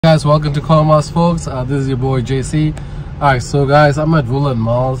guys, welcome to Colomos, folks. This is your boy JC. Alright, so guys, I'm at Woodland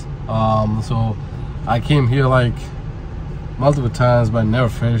Malls. So I came here like multiple times, but I never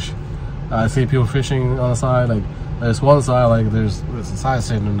fish. I see people fishing on the side. Like there's one side, like there's a sign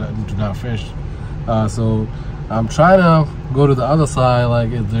saying do not fish. So I'm trying to go to the other side.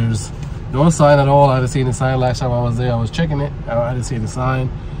 Like if there's no sign at all. I didn't see any sign last time I was there. I was checking it. I didn't see any sign.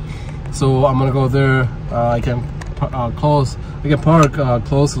 So I'm gonna go there. I can park closely.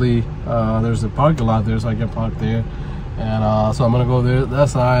 There's a parking lot there, so I can park there. And so I'm gonna go there that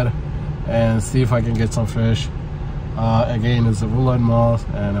side and see if I can get some fish. Again, it's the Woodland Malls,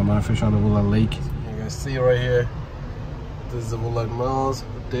 and I'm gonna fish on the Woodland Lake. You guys see right here, this is the Woodland Malls,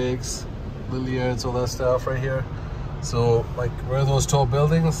 digs, billiards, all that stuff right here. So like where those tall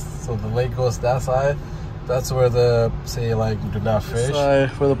buildings, so the lake goes that side, that's where the say like do not fish. Side,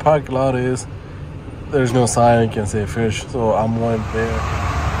 where the parking lot is, there's no sign you can say fish, so I'm going there.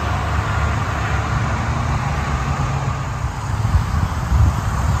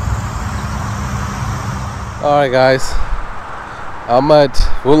 Alright guys, I'm at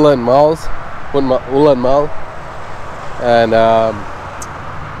Woodland Mall, and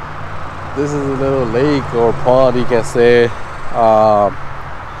this is a little lake or pond you can say.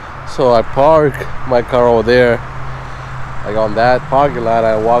 So I park my car over there, like on that parking lot.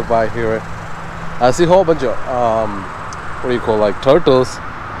 I walk by here, I see a whole bunch of what do you call, like turtles.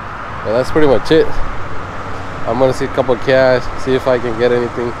 Yeah, that's pretty much it. I'm gonna see a couple of cats, see if I can get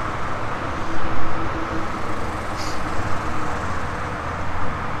anything.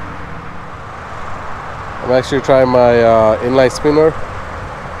 I'm actually trying my inline spinner.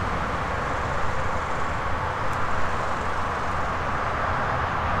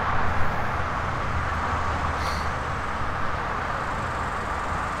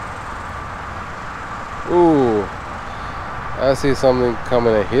 Ooh, I see something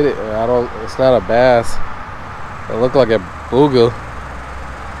coming and hit it. It's not a bass. It looked like a boogle.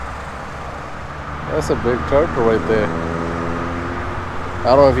 That's a big turtle right there.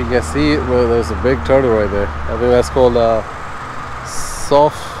 I don't know if you can see it, but there's a big turtle right there. I think that's called a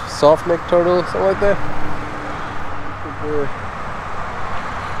soft neck turtle, something like that.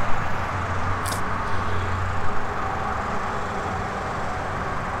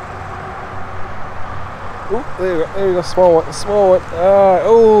 Ooh, there you go, small one.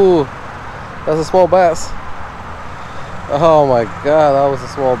 Oh, that's a small bass. Oh my god, that was a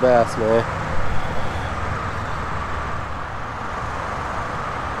small bass, man.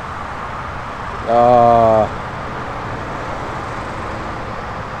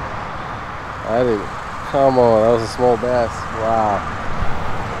 I didn't. Come on, that was a small bass. Wow.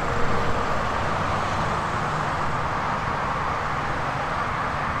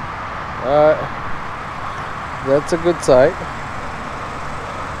 Alright, that's a good sight.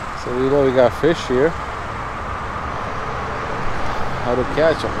 So we know we got fish here. How to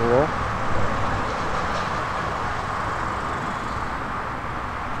catch them, you know?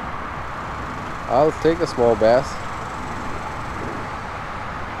 I'll take a small bass.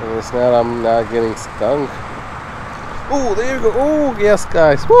 And it's not, I'm not getting stung. Oh, there you go. Oh, yes,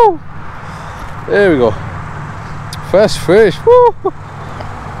 guys. Woo! There we go. Fresh fish. Woo!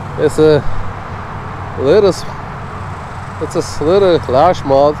 It's a little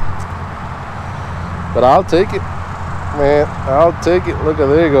largemouth, but I'll take it, man. I'll take it. Look at,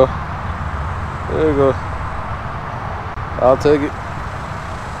 there you go. There you go. I'll take it.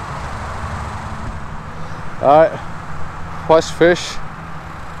 Alright, fresh fish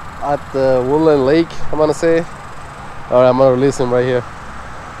at the Woodland Lake, I'm gonna say. Alright, I'm gonna release him right here.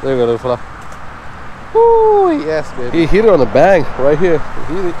 There you go, little fella. Woo, yes, baby. He hit it on the bank right here.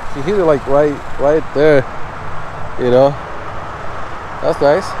 He hit it like right there. You know, that's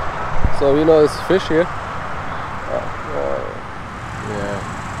nice. So we know there's fish here. Yeah,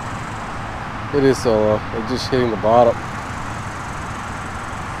 it is so low. It's just hitting the bottom.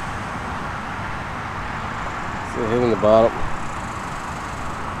 Hitting the bottom,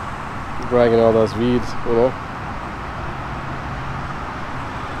 dragging all those weeds, you know.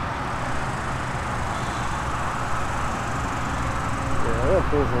 Yeah, I don't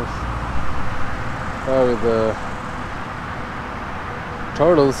think there's probably the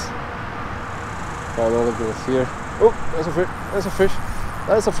turtles. I don't know if it's here. Oh, that's a fish. That's a fish.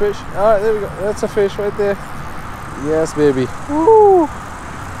 That's a fish. Alright, there we go. That's a fish right there. Yes, baby. Woo!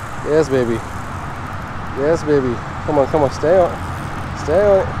 Yes, baby. Yes, baby. Come on, stay on it. Stay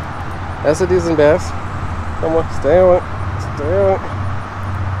on it. That's a decent bass. Come on, stay on it. Stay on it.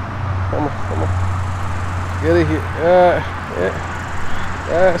 Come on. Get it here.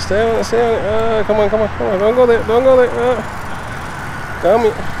 Stay on it. Come on. Don't go there. Come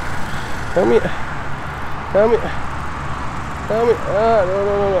here. Come here. Come here. Come here. Ah, no,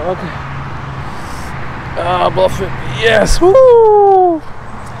 no, no, no. Okay. Ah, bluff it. Yes. Woo!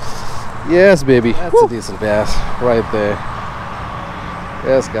 Yes, baby. That's a decent bass right there.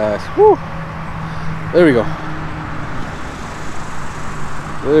 Yes, guys. Woo! There we go.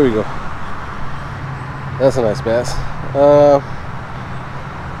 There we go. That's a nice bass.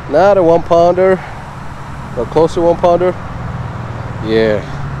 Not a 1 pounder, but close to 1 pounder. Yeah,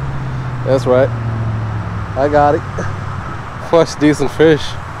 that's right. I got it. First decent fish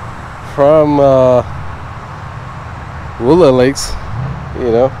from Woodland Lakes.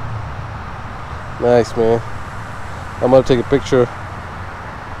 You know, nice, man. I'm gonna take a picture.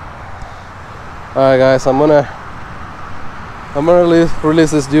 All right, guys. I'm gonna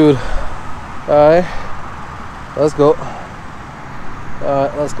release this dude. All right, let's go.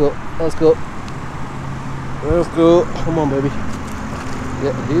 Alright, let's go. Let's go. Let's go. Come on, baby.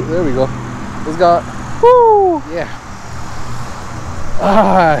 Yeah, there we go. He's got. Woo! Yeah.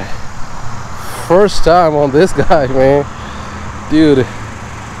 Alright. First time on this guy, man. Dude,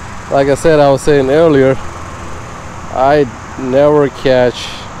 like I said, I was saying earlier, I never catch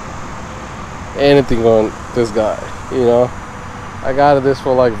anything on this guy. You know, I got this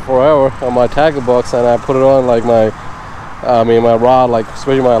for like forever on my tackle box, and I put it on like my rod, like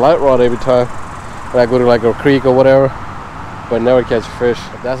especially my light rod every time when I go to like a creek or whatever, but never catch a fish.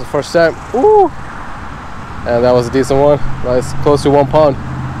 That's the first time. Woo! And that was a decent one. That's close to 1 pound,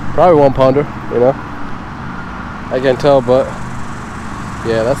 probably 1 pounder. You know, I can tell, but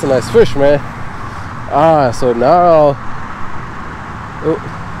yeah, that's a nice fish, man. So now, oh,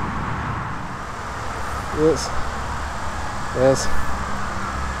 yes, yes,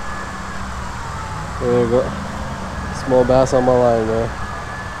 there you go. Small bass on my line, man.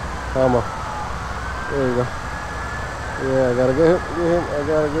 Come on. There you go. Yeah, I gotta get him. I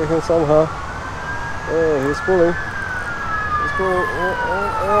gotta get him somehow. Hey, he's pulling. He's pulling.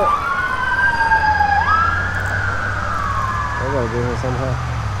 I gotta get him somehow.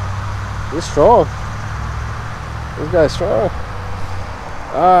 He's strong. This guy's strong.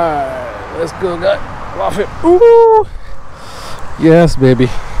 Alright, let's go, guy. Off it. Ooh! Yes, baby.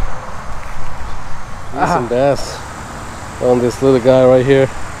 Decent bass on this little guy right here.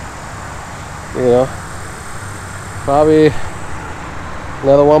 You know, probably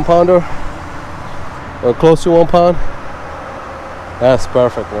another 1 pounder or close to 1 pound. That's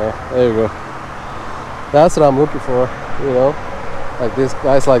perfect, man. There you go. That's what I'm looking for, you know, like this,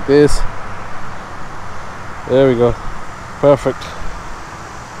 guys like this. There we go. Perfect.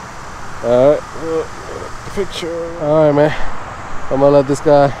 All right, picture. All right, man. I'm gonna let this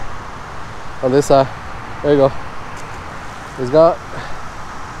guy on this side. There you go. He's got.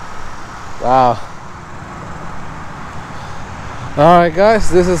 Wow. Alright, guys,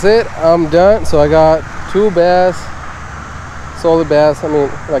 this is it. I'm done. So I got 2 bass, solid bass, I mean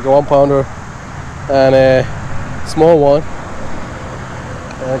like a 1 pounder and a small one,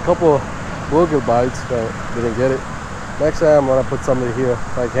 and a couple of bluegill bites, but didn't get it. Next time I'm gonna put something here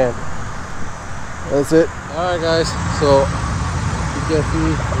if I can. That's it. Alright, guys, so you can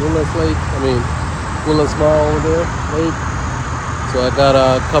see Woodlands Lake, Woodlands Small over there, lake. So I got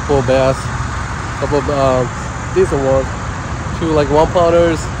a couple of bass, couple of decent ones, 2 like 1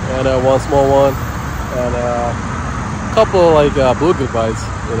 pounders and 1 small one, and a couple like bluegill bites,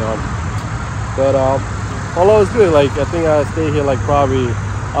 you know. But all was good. Like I think I stayed here like probably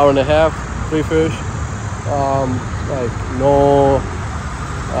hour and a half, 3 fish. Like no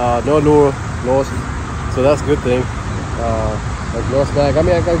lure lost, so that's a good thing. Like no snag. I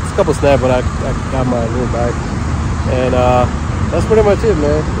mean, I got a couple snag, but I got my lure back, and that's pretty much it,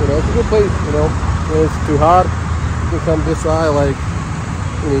 man. You know, it's a good place. You know, when it's too hot, you can come this side. Like,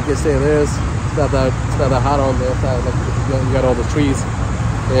 you know, you can stay there. It's not that hot on the side. Like you got all the trees,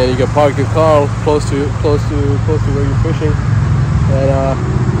 and you can park your car close to where you're fishing. And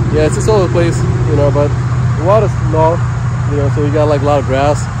yeah, it's a solid place, you know. But the water's low, you know, so you got like a lot of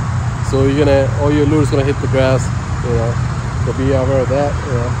grass. So you're gonna, all your lure's gonna hit the grass, you know. So be aware of that,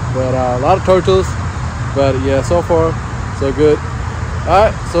 you know. But a lot of turtles. But yeah, so far so good. All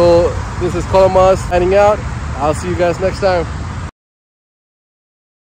right, so this is Columbus signing out. I'll see you guys next time.